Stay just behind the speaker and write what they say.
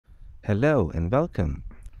Hello and welcome.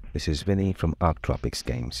 This is Vinny from Arctropics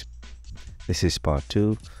Games. This is part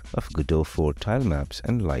 2 of Godot 4 TileMaps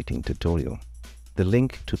and Lighting tutorial. The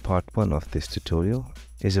link to part 1 of this tutorial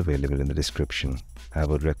is available in the description. I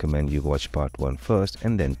would recommend you watch part 1 first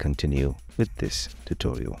and then continue with this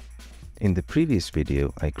tutorial. In the previous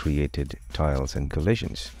video, I created tiles and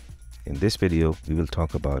collisions. In this video, we will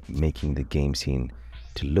talk about making the game scene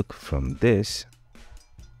to look from this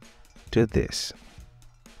to this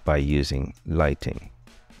by using lighting.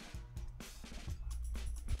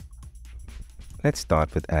 Let's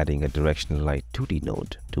start with adding a Directional Light 2D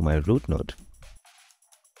node to my root node.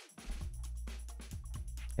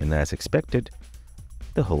 And as expected,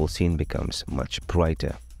 the whole scene becomes much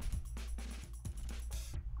brighter.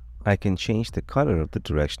 I can change the color of the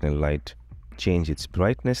Directional Light, change its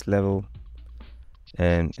brightness level,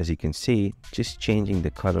 and as you can see, just changing the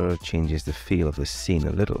color changes the feel of the scene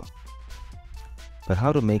a little. But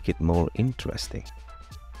how to make it more interesting?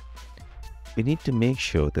 We need to make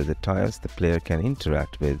sure that the tiles the player can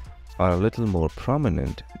interact with are a little more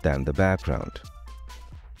prominent than the background.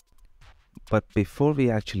 But before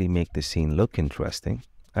we actually make the scene look interesting,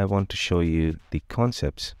 I want to show you the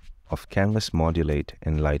concepts of Canvas Modulate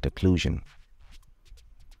and Light Occlusion.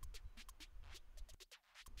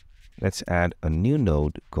 Let's add a new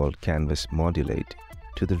node called Canvas Modulate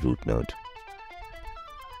to the root node.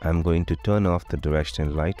 I'm going to turn off the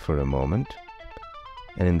Directional Light for a moment,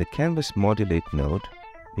 and in the Canvas Modulate node,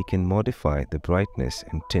 we can modify the brightness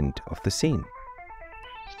and tint of the scene.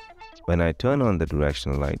 When I turn on the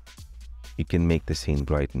Directional Light, you can make the scene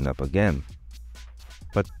brighten up again,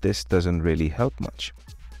 but this doesn't really help much.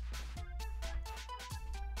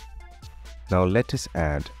 Now let us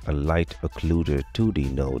add a Light Occluder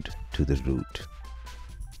 2D node to the root.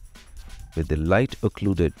 With the Light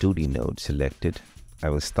Occluder 2D node selected, I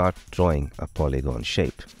will start drawing a polygon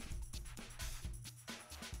shape.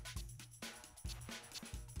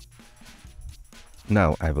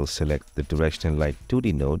 Now I will select the Directional Light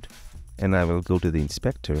 2D node and I will go to the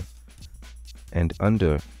inspector, and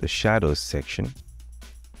under the shadows section,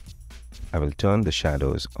 I will turn the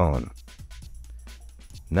shadows on.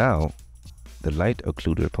 Now the Light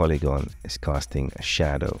Occluder polygon is casting a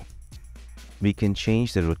shadow. We can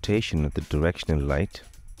change the rotation of the Directional Light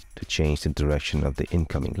to change the direction of the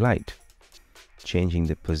incoming light. Changing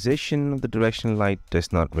the position of the Directional Light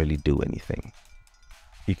does not really do anything.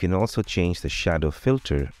 You can also change the shadow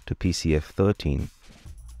filter to PCF 13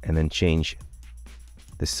 and then change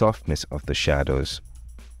the softness of the shadows.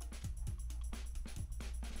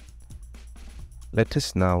 Let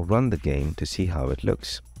us now run the game to see how it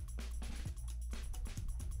looks.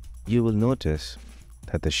 You will notice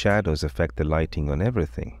that the shadows affect the lighting on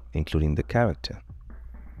everything, including the character.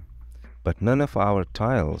 But none of our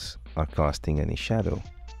tiles are casting any shadow.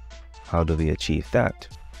 How do we achieve that?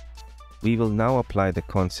 We will now apply the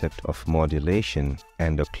concept of modulation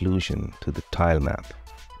and occlusion to the tile map.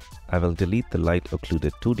 I will delete the Light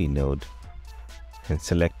Occluder 2D node and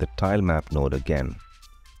select the tile map node again.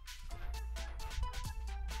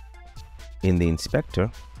 In the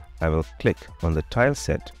inspector, I will click on the tile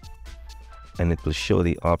set and it will show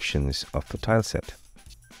the options of the tile set.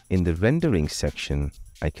 In the rendering section,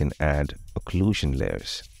 I can add occlusion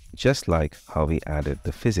layers, just like how we added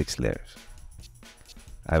the physics layers.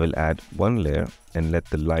 I will add one layer and let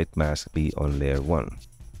the light mask be on layer 1.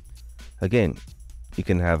 Again, you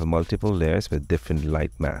can have multiple layers with different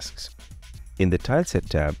light masks. In the tileset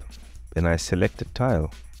tab, when I select a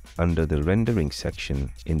tile, under the rendering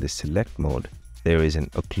section in the select mode, there is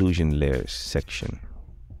an occlusion layers section.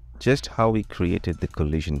 Just how we created the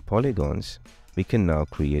collision polygons, we can now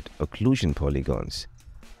create occlusion polygons.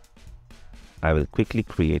 I will quickly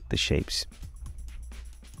create the shapes.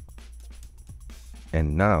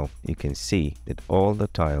 And now you can see that all the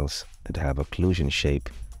tiles that have occlusion shape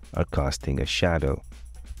are casting a shadow.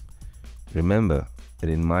 Remember that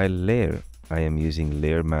in my layer, I am using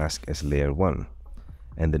layer mask as layer 1,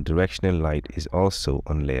 and the Directional Light is also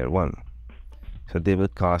on layer 1. So they will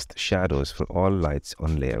cast shadows for all lights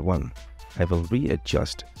on layer 1. I will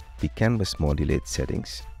readjust the Canvas Modulate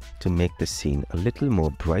settings to make the scene a little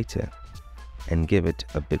more brighter and give it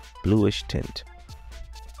a bit bluish tint.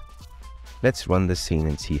 Let's run the scene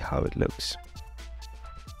and see how it looks.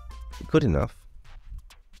 Good enough,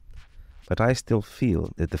 but I still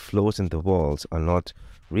feel that the floors and the walls are not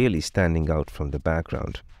really standing out from the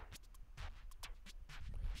background.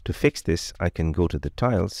 To fix this, I can go to the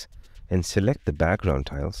tiles and select the background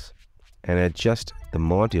tiles and adjust the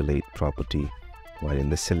Modulate property while in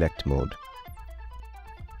the select mode.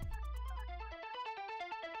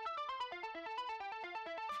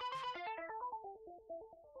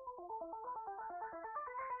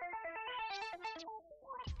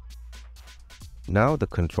 Now the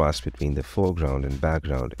contrast between the foreground and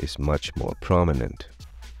background is much more prominent.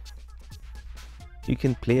 You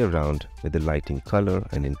can play around with the lighting color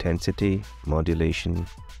and intensity, modulation,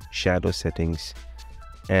 shadow settings,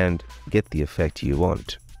 and get the effect you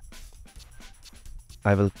want.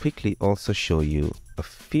 I will quickly also show you a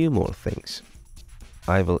few more things.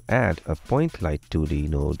 I will add a point light 2D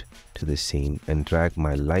node to the scene and drag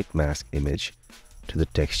my light mask image to the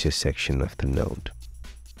texture section of the node.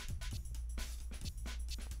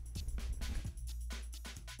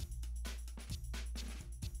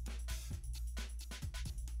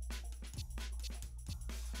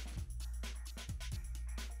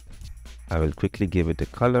 I will quickly give it a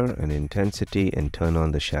color and intensity and turn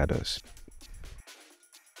on the shadows.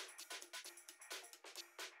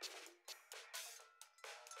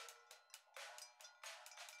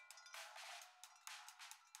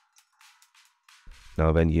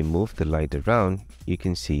 Now when you move the light around, you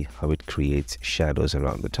can see how it creates shadows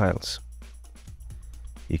around the tiles.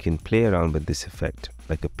 You can play around with this effect,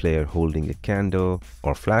 like a player holding a candle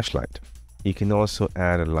or flashlight. You can also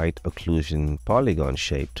add a light occlusion polygon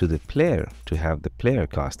shape to the player to have the player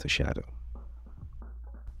cast a shadow.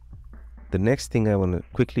 The next thing I want to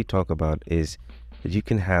quickly talk about is that you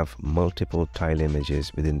can have multiple tile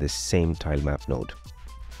images within the same tile map node.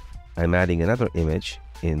 I'm adding another image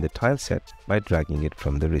in the tile set by dragging it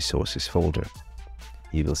from the resources folder.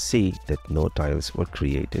 You will see that no tiles were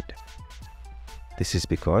created. This is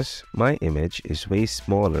because my image is way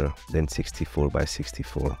smaller than 64 by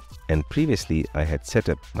 64, and previously I had set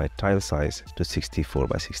up my tile size to 64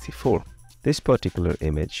 by 64. This particular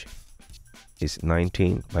image is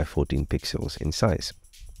 19 by 14 pixels in size.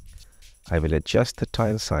 I will adjust the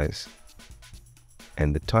tile size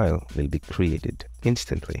and the tile will be created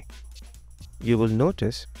instantly. You will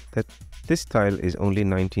notice that this tile is only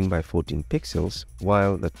 19 by 14 pixels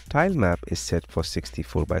while the tile map is set for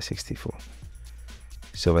 64 by 64.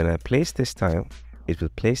 So when I place this tile, it will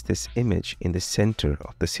place this image in the center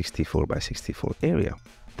of the 64 by 64 area.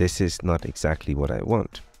 This is not exactly what I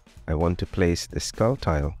want. I want to place the skull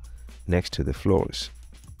tile next to the floors.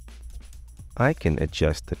 I can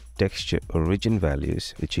adjust the texture origin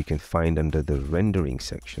values, which you can find under the rendering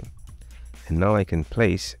section. And now I can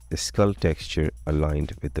place the skull texture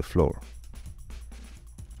aligned with the floor.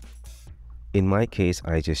 In my case,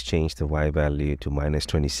 I just changed the Y value to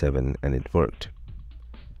 -27 and it worked.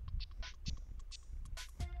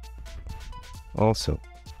 Also,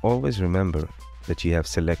 always remember that you have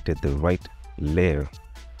selected the right layer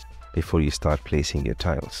before you start placing your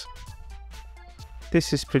tiles.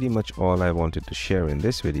 This is pretty much all I wanted to share in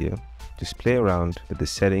this video. Just play around with the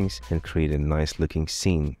settings and create a nice looking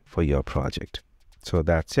scene for your project. So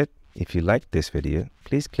that's it. If you liked this video,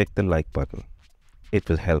 please click the like button. It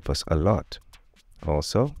will help us a lot.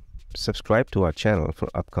 Also, subscribe to our channel for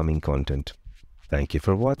upcoming content. Thank you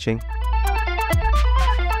for watching.